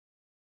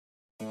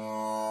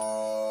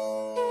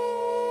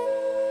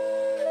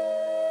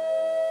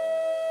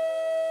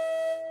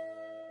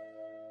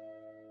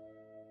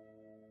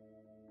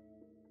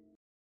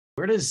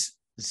does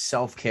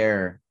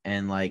self-care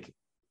and like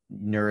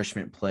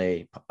nourishment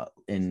play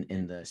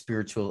in the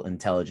spiritual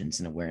intelligence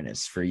and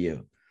awareness for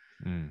you?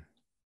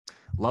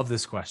 Love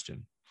this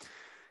question.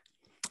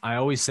 I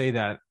always say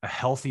that a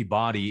healthy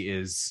body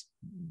is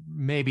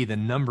maybe the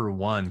number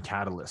one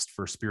catalyst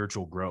for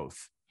spiritual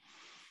growth.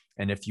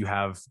 And if you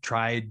have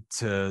tried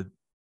to,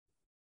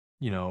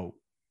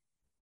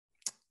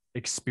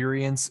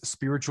 experience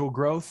spiritual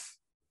growth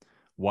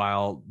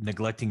while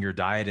neglecting your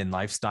diet and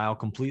lifestyle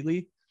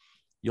completely,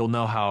 you'll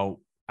know how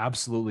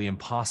absolutely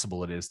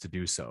impossible it is to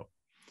do so.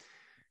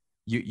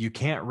 You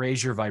can't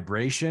raise your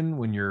vibration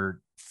when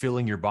you're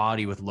filling your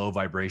body with low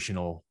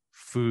vibrational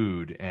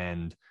food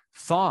and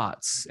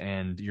thoughts,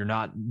 and you're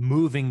not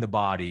moving the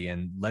body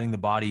and letting the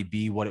body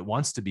be what it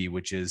wants to be,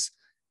 which is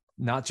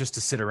not just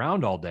to sit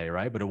around all day,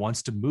 right? But it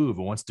wants to move,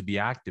 it wants to be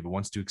active, it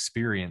wants to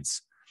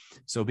experience.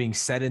 So being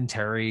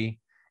sedentary,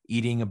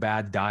 eating a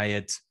bad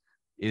diet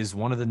is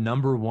one of the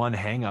number one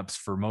hangups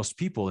for most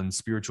people in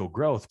spiritual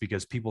growth,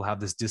 because people have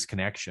this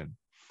disconnection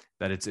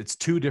that it's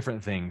two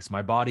different things.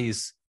 My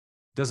body's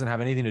doesn't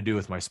have anything to do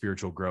with my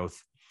spiritual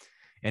growth,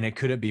 and it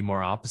couldn't be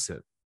more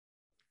opposite.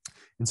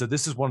 And so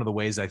this is one of the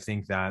ways I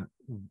think that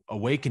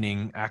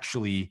awakening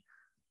actually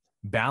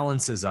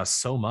balances us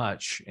so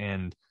much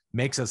and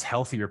makes us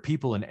healthier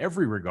people in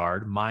every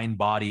regard, mind,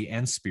 body,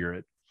 and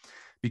spirit,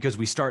 because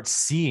we start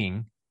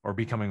seeing or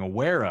becoming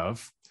aware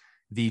of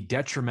the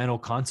detrimental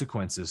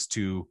consequences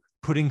to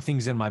putting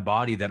things in my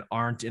body that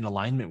aren't in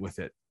alignment with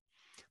it.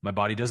 My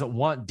body doesn't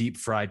want deep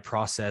fried,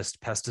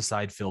 processed,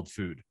 pesticide filled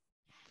food.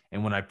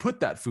 And when I put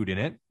that food in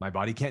it, my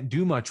body can't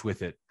do much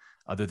with it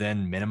other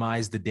than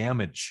minimize the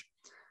damage.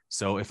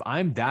 So if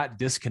I'm that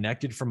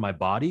disconnected from my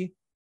body,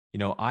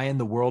 I and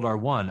the world are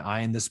one.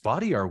 I and this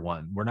body are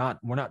one. We're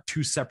not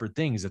two separate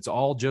things. It's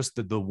all just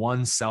the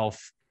one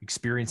self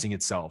experiencing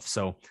itself.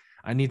 So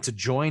I need to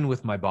join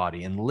with my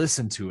body and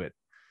listen to it.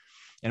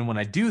 And when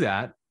I do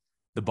that,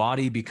 the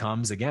body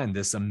becomes, again,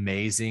 this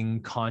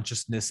amazing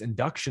consciousness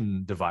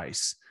induction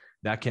device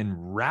that can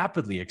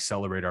rapidly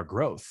accelerate our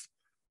growth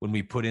when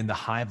we put in the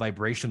high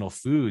vibrational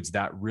foods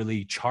that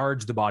really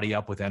charge the body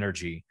up with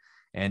energy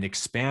and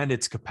expand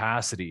its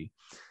capacity.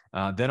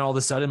 Then all of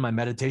a sudden, my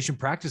meditation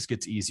practice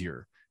gets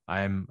easier.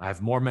 I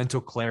have more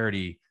mental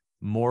clarity,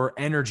 more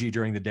energy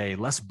during the day,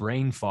 less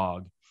brain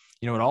fog.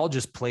 It all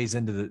just plays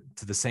into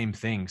the same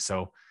thing.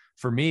 So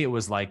for me, it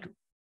was like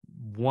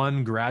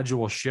one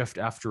gradual shift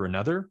after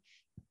another.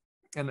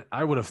 And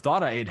I would have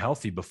thought I ate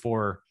healthy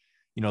before,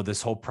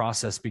 this whole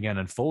process began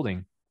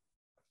unfolding,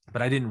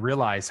 but I didn't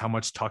realize how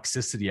much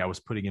toxicity I was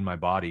putting in my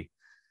body.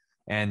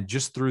 And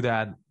just through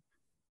that,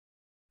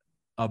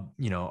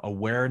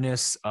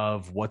 awareness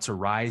of what's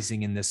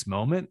arising in this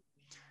moment,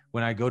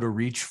 when I go to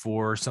reach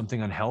for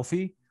something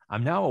unhealthy,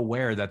 I'm now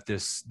aware that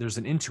there's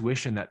an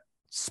intuition that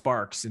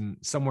sparks in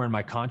somewhere in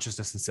my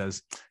consciousness and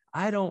says,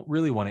 I don't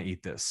really want to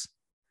eat this.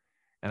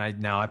 And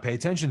I pay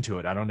attention to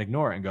it. I don't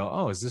ignore it and go,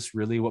 oh, is this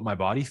really what my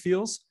body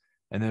feels?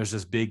 And there's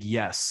this big,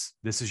 yes,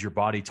 this is your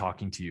body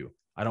talking to you.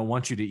 I don't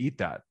want you to eat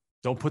that.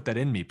 Don't put that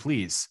in me,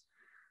 please.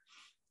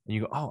 And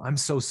you go, oh, I'm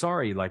so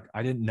sorry. Like,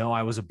 I didn't know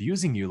I was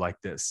abusing you like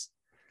this,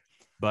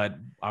 but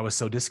I was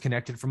so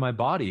disconnected from my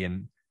body.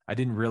 And I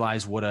didn't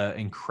realize what an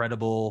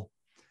incredible,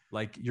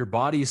 like, your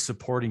body is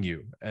supporting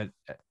you at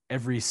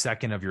every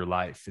second of your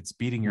life. It's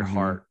beating your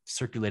heart,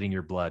 circulating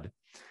your blood,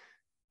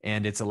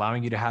 and it's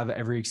allowing you to have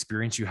every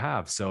experience you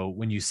have. So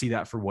when you see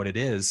that for what it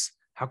is,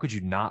 how could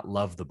you not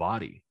love the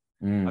body?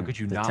 How could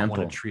you not want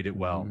to treat it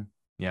well?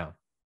 Yeah.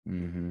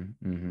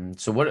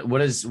 So what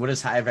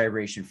does high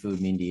vibration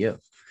food mean to you?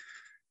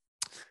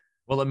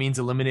 Well, it means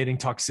eliminating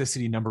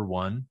toxicity, number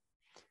one,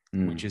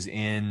 which is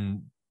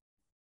in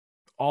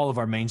all of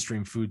our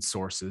mainstream food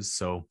sources.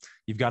 So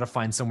you've got to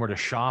find somewhere to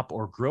shop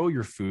or grow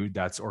your food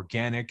that's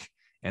organic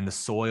and the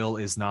soil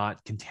is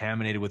not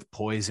contaminated with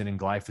poison and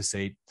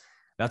glyphosate.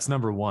 That's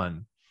number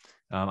one.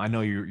 I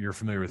know you're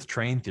familiar with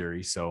terrain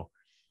theory. So,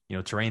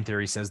 terrain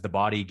theory says the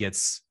body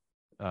gets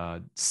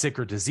sick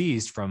or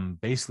diseased from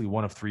basically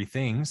one of three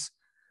things: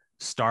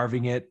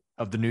 starving it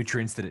of the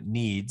nutrients that it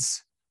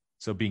needs,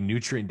 so being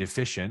nutrient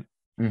deficient,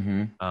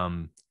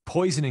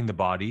 poisoning the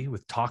body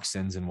with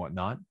toxins and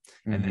whatnot,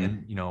 and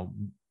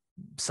then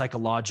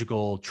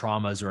psychological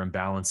traumas or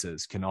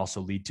imbalances can also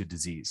lead to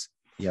disease.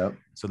 Yep.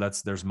 So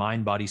there's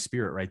mind, body,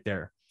 spirit right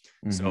there.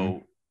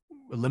 So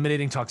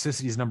eliminating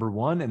toxicity is number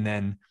one, and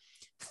then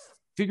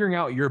figuring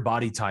out your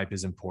body type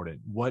is important.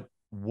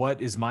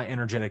 What is my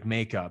energetic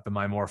makeup? Am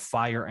I more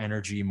fire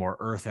energy, more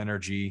earth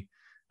energy?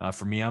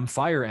 For me, I'm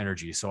fire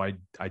energy. So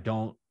I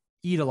don't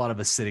eat a lot of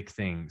acidic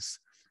things.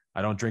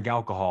 I don't drink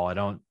alcohol. I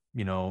don't,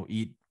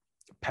 eat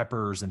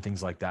peppers and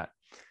things like that.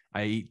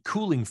 I eat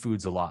cooling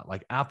foods a lot,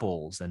 like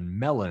apples and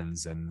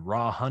melons and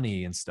raw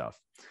honey and stuff.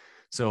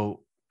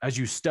 So as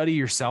you study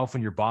yourself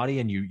and your body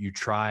and you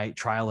try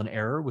trial and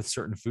error with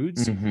certain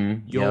foods,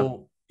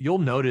 you'll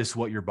notice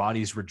what your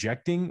body's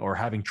rejecting or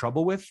having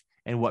trouble with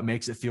and what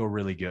makes it feel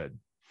really good.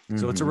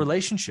 So it's a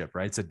relationship,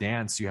 right? It's a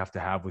dance you have to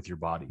have with your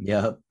body.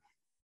 Yep.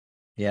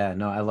 Yeah,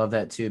 no, I love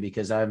that too,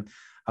 because I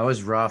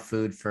was raw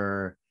food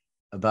for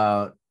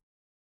about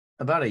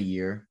a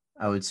year,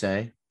 I would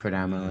say,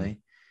 predominantly.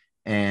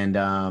 And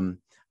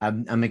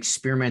I'm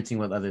experimenting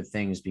with other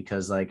things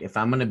because, like, if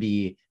I'm going to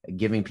be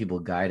giving people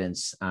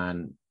guidance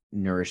on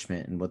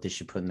nourishment and what they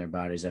should put in their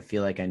bodies, I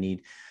feel like I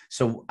need.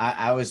 So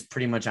I was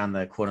pretty much on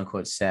the quote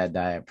unquote sad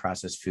diet,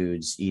 processed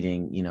foods,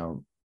 eating,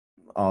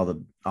 all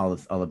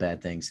the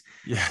bad things.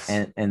 Yes.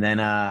 And then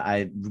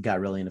I got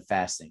really into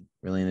fasting,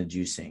 really into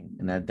juicing,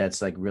 and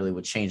that's like really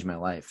what changed my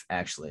life,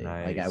 actually.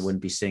 Like, I Nice.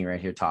 wouldn't be sitting right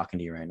here talking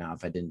to you right now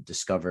if I didn't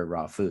discover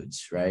raw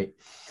foods, right?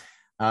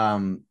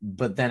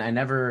 But then I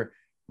never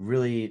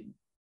really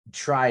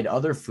tried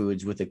other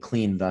foods with a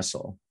clean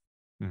vessel,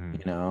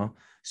 Mm-hmm.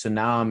 so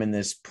now I'm in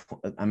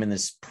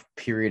this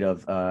period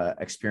of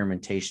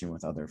experimentation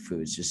with other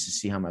foods just to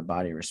see how my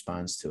body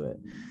responds to it.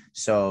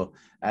 So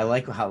I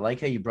like how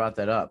you brought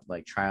that up,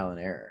 like trial and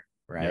error,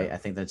 Yeah. right? I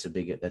think that's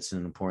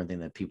an important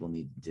thing that people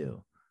need to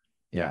do.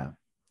 Yeah. Yeah.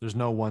 There's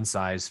no one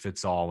size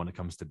fits all when it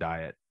comes to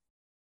diet.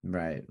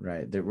 Right.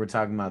 We're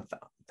talking about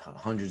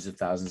hundreds of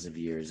thousands of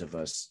years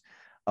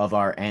of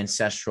our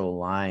ancestral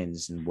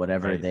lines and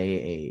whatever Right. they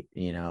ate,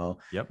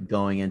 Yep.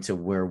 going into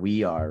where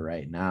we are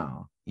right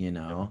now,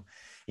 Yep.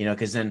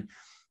 because then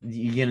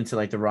you get into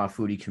like the raw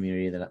foodie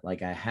community that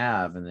like I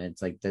have, and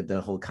it's like the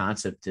whole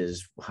concept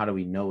is, how do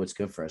we know what's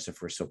good for us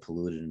if we're so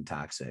polluted and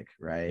toxic,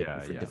 right?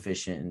 Yeah. If we're Yeah.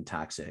 deficient and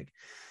toxic.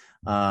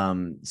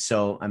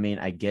 So I mean,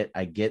 I get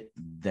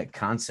that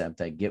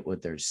concept, I get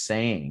what they're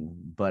saying,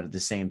 but at the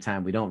same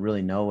time, we don't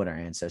really know what our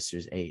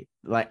ancestors ate,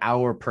 like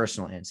our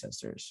personal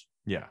ancestors,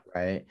 Yeah.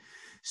 right?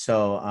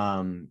 So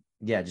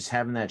yeah, just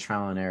having that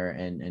trial and error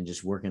and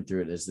just working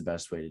through it is the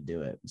best way to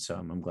do it. So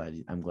I'm glad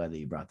that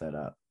you brought that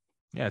up.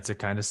 Yeah. It's a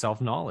kind of self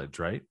knowledge,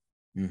 right?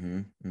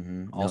 No,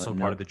 Also part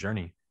no, of the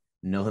journey.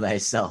 know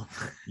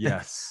thyself.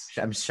 Yes.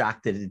 I'm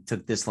shocked that it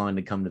took this long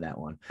to come to that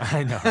one.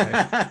 I know,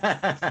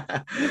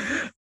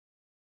 right?